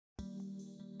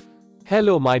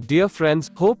Hello my dear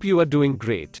friends, hope you are doing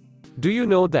great. Do you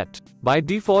know that, by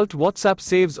default WhatsApp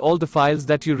saves all the files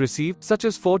that you receive, such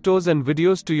as photos and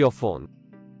videos to your phone?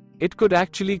 It could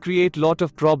actually create lot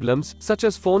of problems, such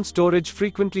as phone storage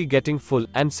frequently getting full,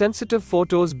 and sensitive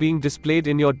photos being displayed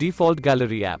in your default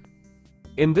gallery app.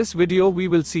 In this video we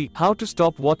will see how to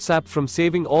stop WhatsApp from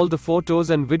saving all the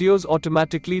photos and videos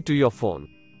automatically to your phone.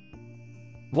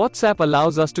 WhatsApp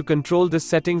allows us to control this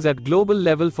settings at global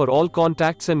level for all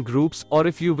contacts and groups, or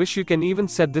if you wish you can even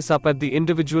set this up at the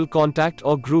individual contact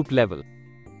or group level.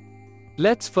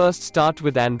 Let's first start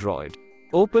with Android.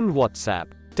 Open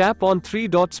WhatsApp. Tap on three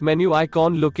dots menu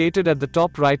icon located at the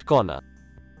top right corner.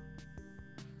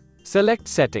 Select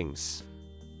Settings.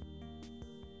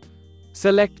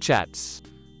 Select Chats.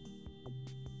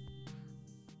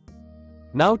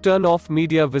 Now turn off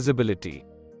media visibility.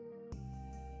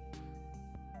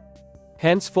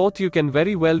 Henceforth you can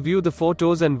very well view the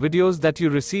photos and videos that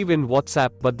you receive in WhatsApp,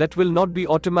 but that will not be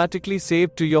automatically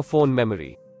saved to your phone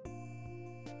memory.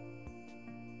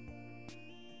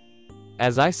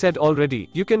 As I said already,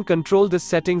 you can control this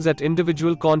settings at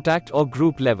individual contact or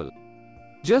group level.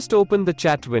 Just open the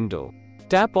chat window.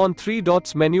 Tap on three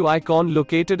dots menu icon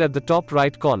located at the top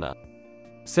right corner.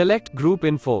 Select Group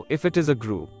Info if it is a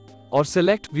group, or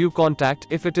select View Contact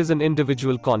if it is an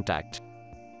individual contact.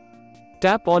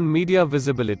 Tap on Media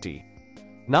Visibility.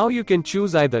 Now you can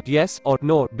choose either Yes or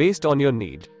No based on your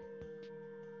need.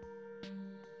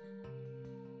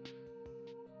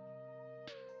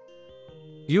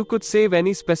 You could save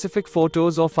any specific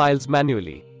photos or files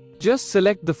manually. Just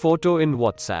select the photo in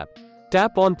WhatsApp.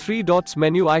 Tap on three dots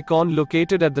menu icon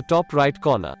located at the top right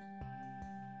corner.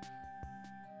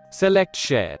 Select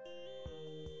Share.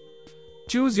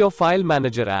 Choose your file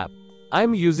manager app.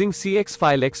 I'm using CX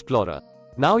File Explorer.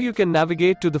 Now you can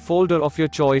navigate to the folder of your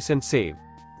choice and save.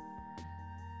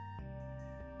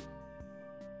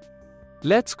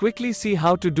 Let's quickly see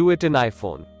how to do it in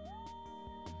iPhone.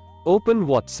 Open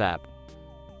WhatsApp.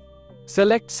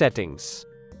 Select Settings.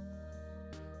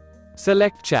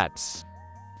 Select Chats.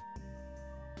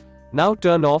 Now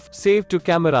turn off Save to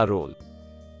Camera Roll.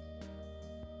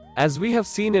 As we have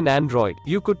seen in Android,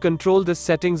 you could control this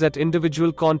settings at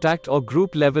individual contact or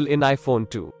group level in iPhone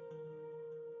too.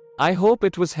 I hope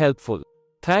it was helpful.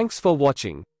 Thanks for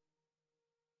watching.